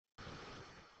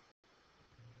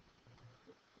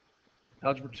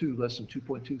Algebra 2, Lesson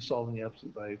 2.2, Solving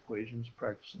Absolute Value Equations,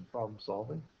 Practice and Problem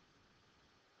Solving.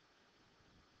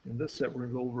 In this set, we're going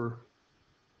to go over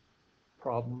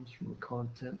problems from the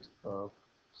content of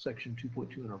Section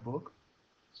 2.2 in our book,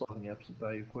 Solving Absolute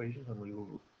Value Equations. I'm going to go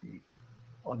over the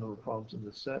odd number of problems in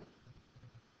this set.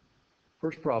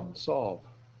 First problem, solve.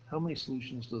 How many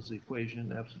solutions does the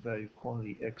equation absolute value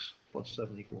quantity x plus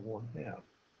 7 equal 1 have?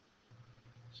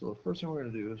 So the first thing we're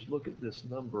going to do is look at this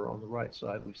number on the right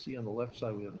side. We see on the left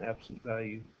side we have an absolute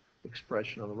value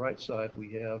expression. On the right side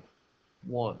we have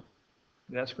 1.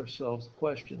 We ask ourselves the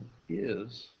question,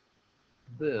 is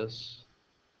this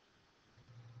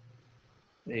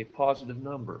a positive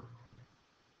number?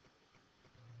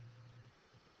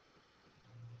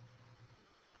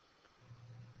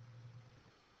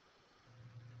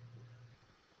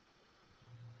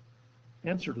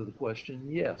 Answer to the question,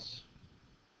 yes.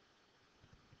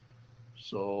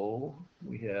 So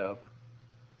we have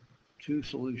 2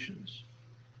 solutions.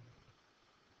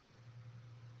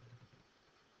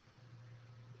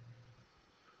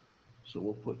 So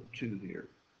we'll put 2 here.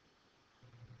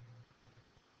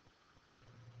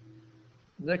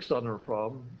 Next on our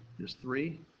problem is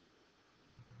 3.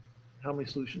 How many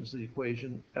solutions to the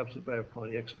equation absolute value of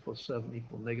quantity x plus 7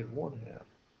 equal negative 1 have?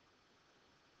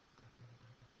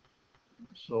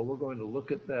 So we're going to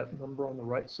look at that number on the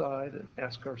right side and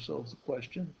ask ourselves the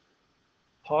question,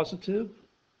 positive,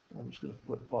 I'm just going to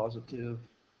put positive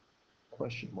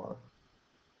question mark.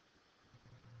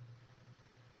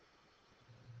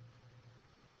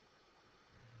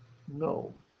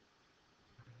 No.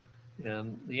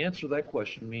 And the answer to that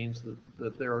question means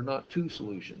that there are not 2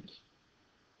 solutions.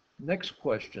 Next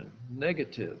question,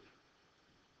 negative.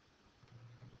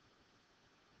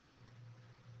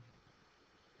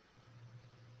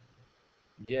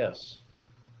 Yes.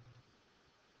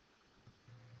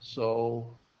 So,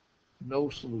 no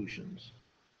solutions.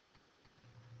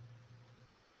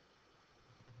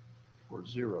 Or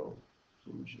 0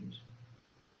 solutions.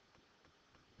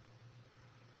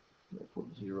 I'll put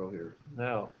 0 here.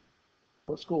 Now,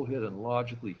 let's go ahead and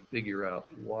logically figure out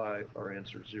why our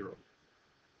answer is 0.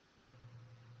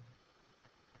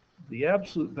 The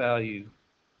absolute value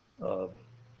of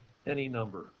any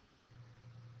number,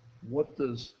 what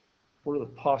are the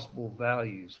possible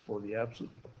values for the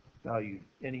absolute value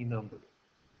of any number?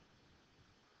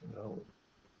 Well,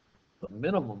 the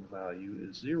minimum value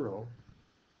is 0,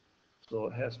 so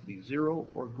it has to be 0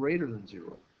 or greater than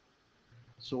 0.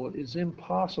 So it is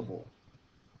impossible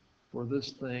for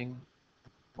this thing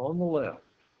on the left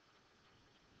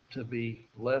to be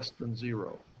less than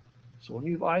 0. So when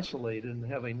you've isolated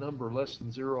and have a number less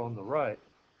than 0 on the right,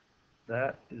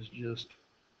 that is just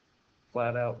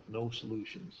flat out no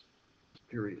solutions,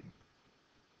 period.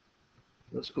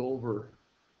 Let's go over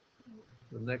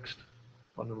the next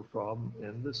odd number problem.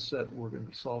 In this set, we're going to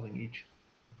be solving each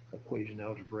equation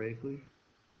algebraically.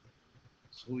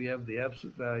 So we have the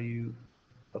absolute value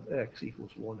of x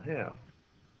equals 1/2.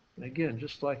 And again,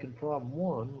 just like in problem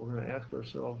 1, we're going to ask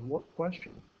ourselves, what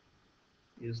question?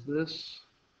 Is this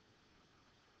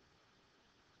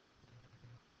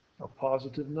a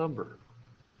positive number?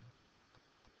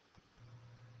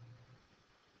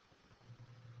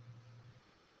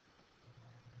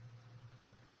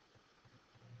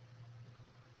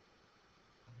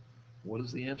 What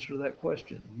is the answer to that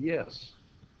question? Yes.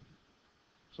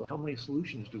 So how many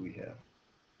solutions do we have?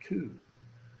 2.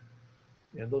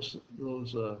 And those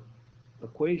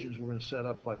equations we're going to set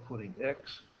up by putting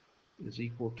x is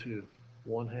equal to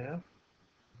 1/2,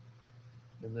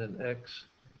 and then x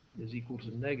is equal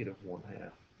to negative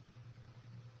 1/2.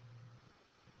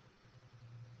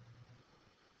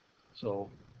 So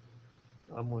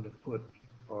I'm going to put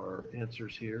our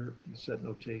answers here in set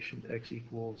notation. X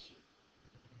equals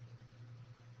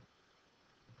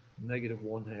negative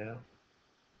 1/2,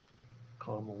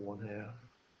 comma 1/2,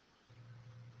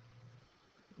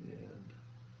 and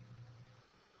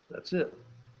that's it.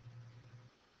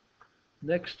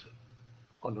 Next,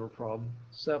 under problem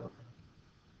 7.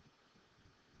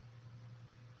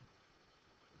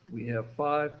 We have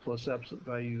 5 plus absolute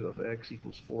value of x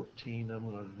equals 14. I'm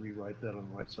going to rewrite that on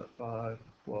the right side. 5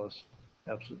 plus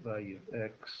absolute value of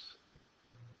x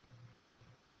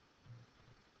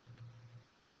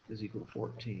is equal to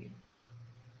 14.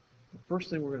 The first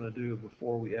thing we're going to do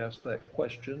before we ask that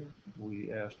question,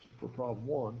 we asked for problem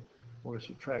 1, we're going to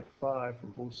subtract 5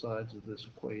 from both sides of this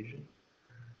equation.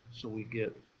 So we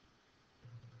get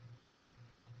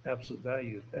absolute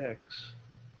value of x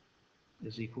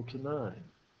is equal to 9.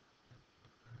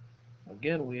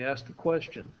 Again, we ask the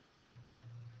question,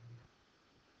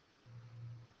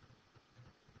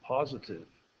 positive.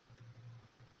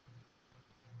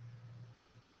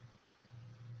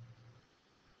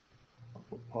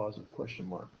 positive question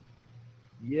mark.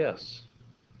 Yes,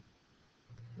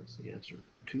 that's the answer.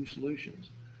 Two solutions.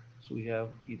 So we have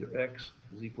either x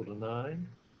is equal to 9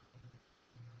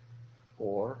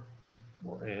 or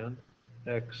and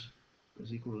x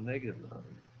is equal to negative 9.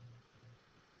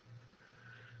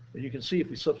 And you can see if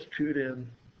we substitute in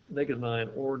negative 9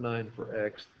 or 9 for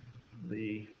x,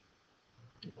 the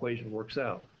equation works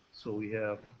out. So we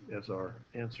have as our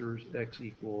answers x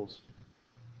equals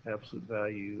absolute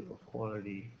value of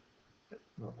quantity,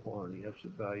 not quantity,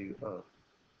 absolute value of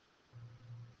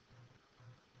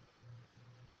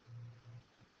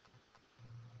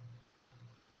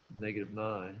negative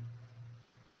 9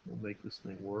 will make this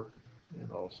thing work,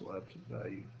 and also absolute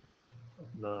value of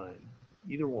 9.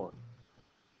 Either one.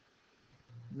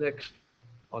 Next,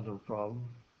 other problem,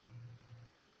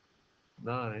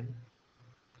 9, and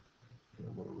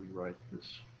I'm going to rewrite this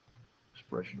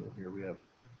expression over here. We have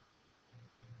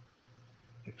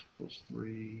x plus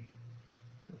 3,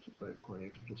 absolute value of quantity,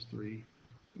 x plus 3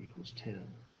 equals 10.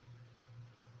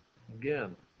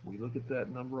 Again, we look at that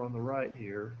number on the right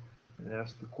here and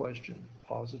ask the question,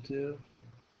 positive?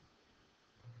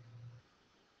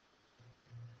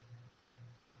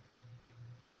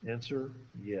 Answer,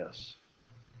 yes.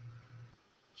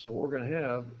 So what we're going to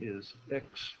have is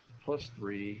x plus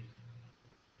 3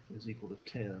 is equal to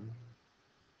 10,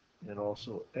 and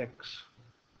also x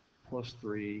plus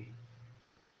 3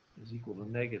 is equal to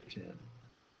negative 10.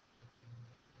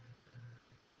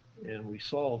 And we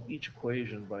solve each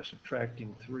equation by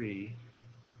subtracting 3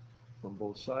 from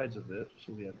both sides of it.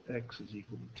 So we have x is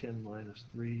equal to 10 minus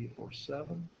 3, or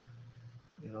 7.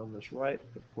 And on this right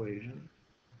equation,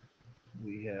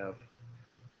 we have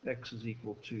x is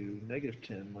equal to negative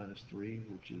 10 minus 3,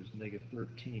 which is negative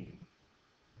 13.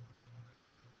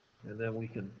 And then we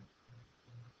can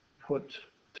put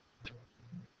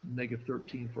negative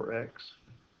 13 for x,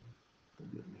 we'll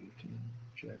get negative 10,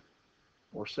 check,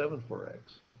 or 7 for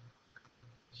x.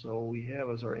 So we have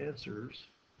as our answers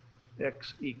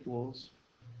x equals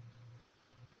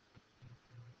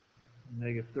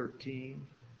negative 13,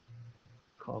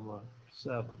 comma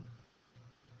 7.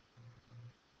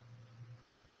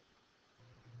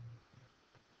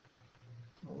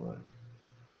 All right.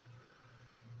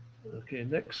 Okay,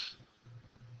 next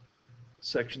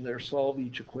section there, solve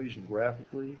each equation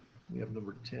graphically. We have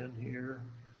number 10 here.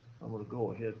 I'm going to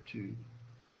go ahead to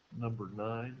number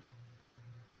 9.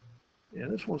 And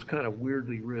this one's kind of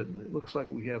weirdly written. It looks like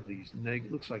we have these,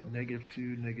 looks like negative 2,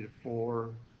 negative 4,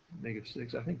 negative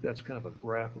 6. I think that's kind of a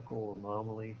graphical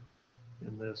anomaly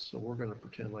in this. So we're going to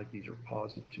pretend like these are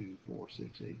positive 2, 4,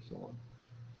 6, 8, so on.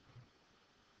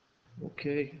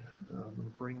 Okay, I'm going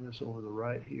to bring this over to the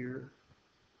right here.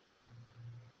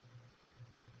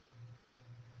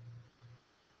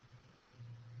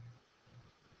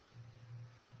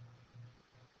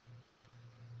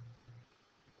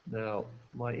 Now,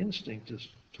 my instinct is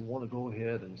to want to go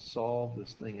ahead and solve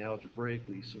this thing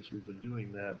algebraically, since we've been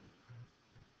doing that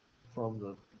from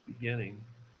the beginning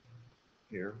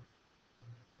here.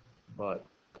 But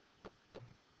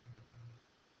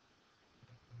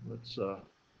let's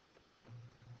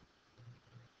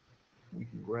we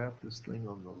can graph this thing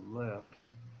on the left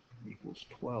equals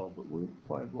 12, but we don't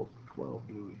quite go for 12,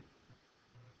 do we?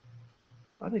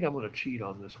 I think I'm going to cheat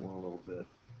on this one a little bit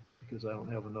because I don't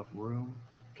have enough room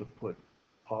to put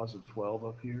positive 12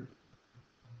 up here.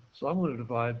 So I'm going to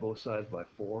divide both sides by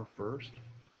 4 first.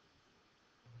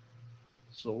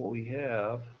 So what we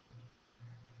have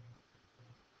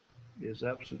is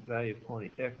absolute value of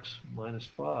quantity x minus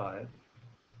 5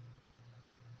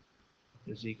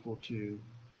 is equal to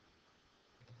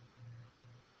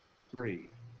 3.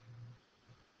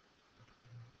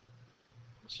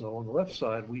 So on the left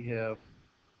side we have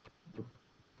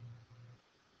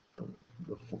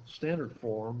the standard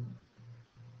form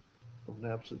of an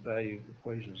absolute value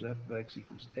equation is f of x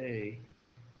equals a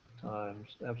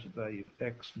times absolute value of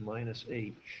x minus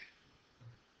h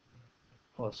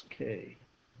plus k.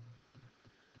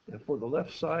 And for the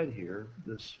left side here,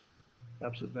 this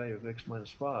absolute value of x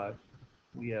minus 5,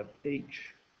 we have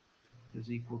h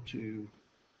is equal to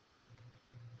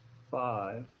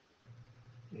 5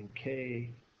 and k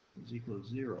is equal to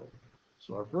 0.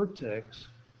 So our vertex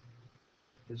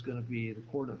is going to be the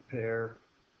coordinate pair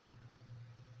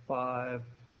 5,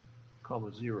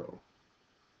 0.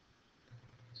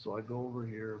 So I go over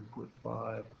here and put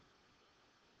 5,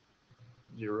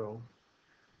 0.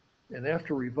 And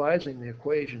after revising the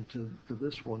equation to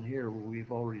this one here, where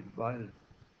we've already divided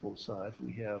both sides,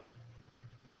 we have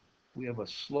a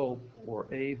slope, or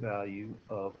a value,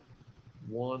 of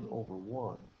 1 over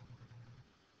 1.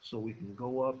 So we can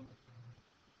go up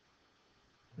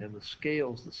And the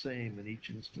scale's the same in each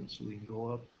instance, so we can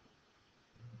go up.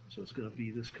 So it's going to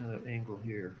be this kind of angle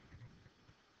here,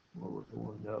 where we're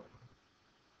going up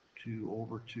 2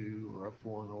 over 2, or up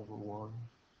 1 over 1.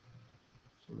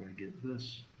 So we're going to get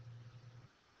this.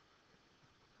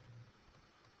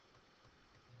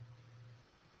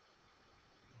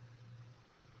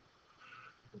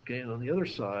 Okay, and on the other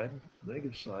side,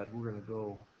 negative side, we're going to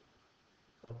go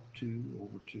up 2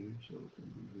 over 2, so it's going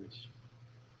to be this.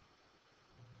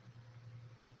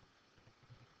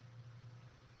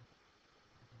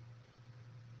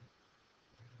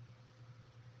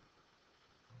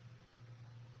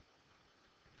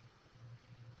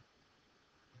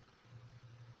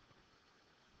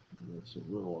 That's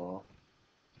a little off.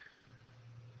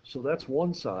 So that's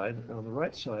one side. And on the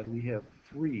right side, we have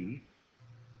 3.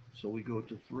 So we go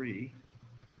to 3.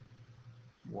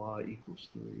 Y equals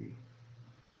 3.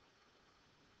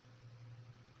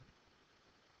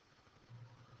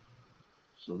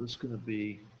 So this is going to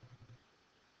be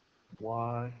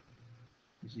y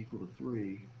is equal to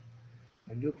 3.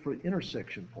 And look for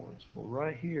intersection points. Well,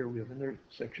 right here we have an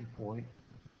intersection point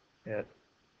at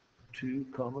 2,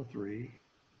 3.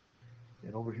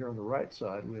 And over here on the right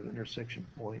side, we have an intersection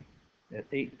point at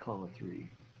 8, 3.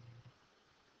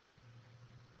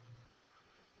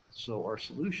 So our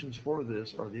solutions for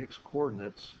this are the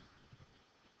x-coordinates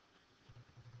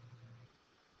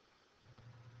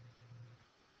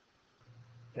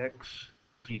x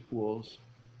equals,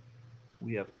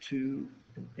 we have 2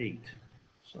 and 8.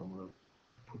 So I'm going to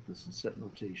put this in set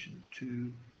notation,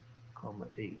 2,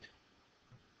 8.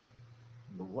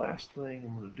 And the last thing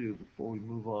I'm going to do before we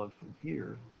move on from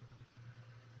here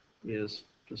is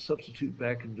to substitute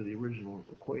back into the original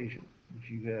equation.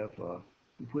 If you have,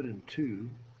 we put in 2,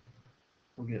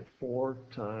 we'll get 4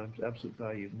 times absolute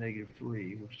value of negative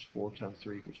 3, which is 4 times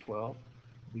 3 equals 12.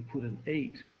 We put in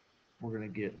 8, we're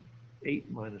going to get 8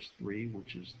 minus 3,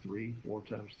 which is 3. 4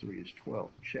 times 3 is 12.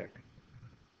 Check.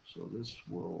 So this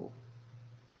will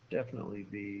definitely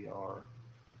be our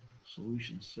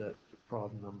solution set to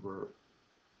problem number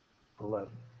 11.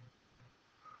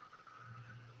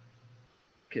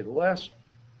 Okay, the last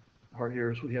part here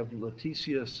is we have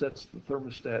Leticia sets the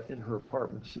thermostat in her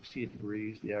apartment 68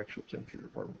 degrees. The actual temperature of the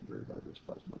apartment can vary by this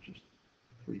by as much as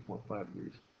 3.5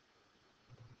 degrees.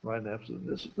 Right, and absolutely.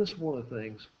 This is one of the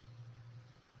things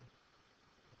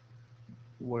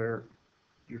where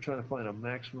you're trying to find a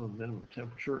maximum minimum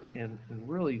temperature, and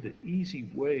really the easy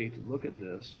way to look at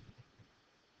this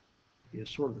is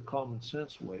sort of the common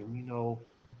sense way. We know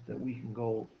that we can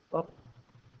go up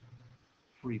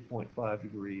 3.5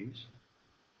 degrees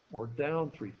or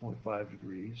down 3.5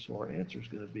 degrees, so our answer is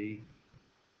going to be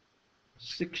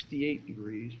 68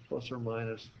 degrees plus or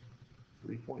minus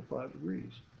 3.5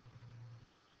 degrees.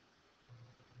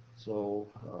 So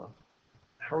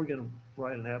how are we going to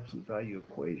write an absolute value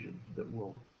equation that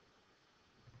will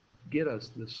get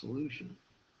us this solution?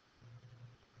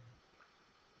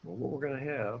 Well, what we're going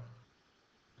to have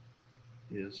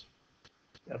is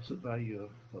absolute value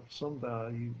of some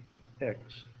value x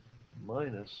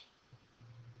minus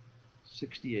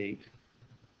 68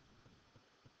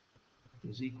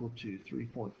 is equal to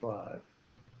 3.5.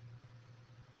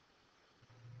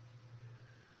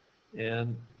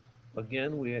 And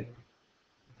again,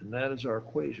 and that is our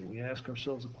equation. We ask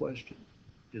ourselves a question: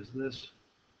 is this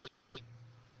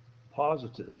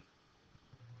positive?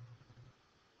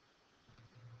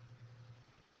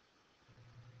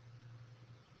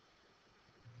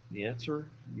 The answer,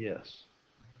 yes.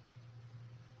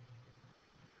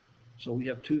 So we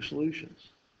have 2 solutions.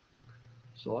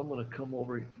 So I'm going to come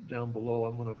over down below.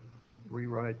 I'm going to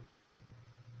rewrite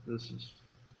this as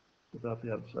without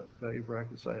the value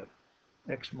brackets. I have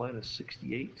x minus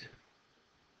 68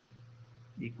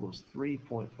 equals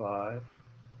 3.5,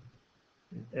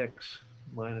 and x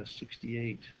minus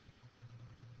 68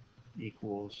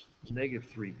 equals negative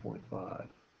 3.5.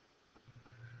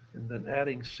 And then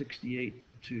adding 68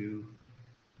 to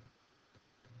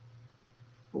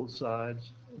both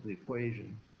sides of the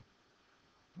equation,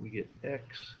 we get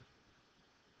x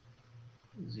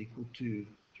is equal to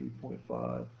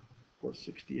 3.5 plus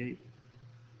 68.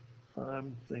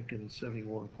 I'm thinking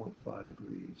 71.5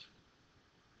 degrees.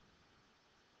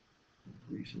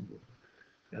 Reasonable.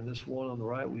 And this one on the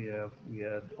right, we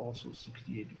had also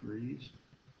 68 degrees.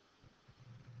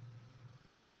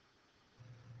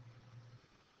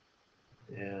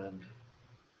 And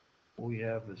what we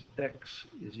have is x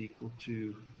is equal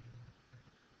to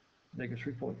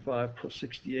negative 3.5 plus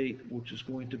 68, which is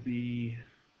going to be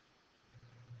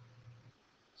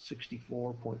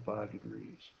 64.5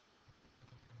 degrees.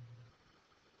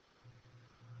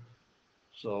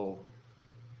 So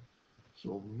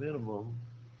So minimum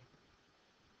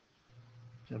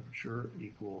temperature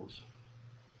equals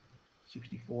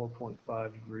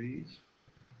 64.5 degrees.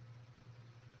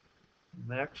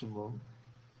 Maximum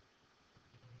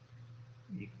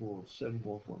equals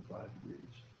 71.5 degrees.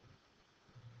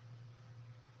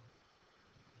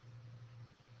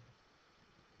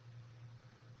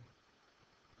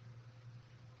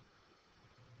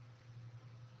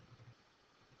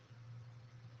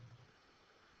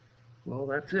 Well,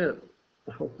 that's it.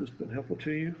 I hope this has been helpful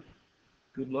to you.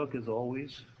 Good luck as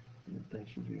always, and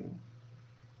thanks for viewing.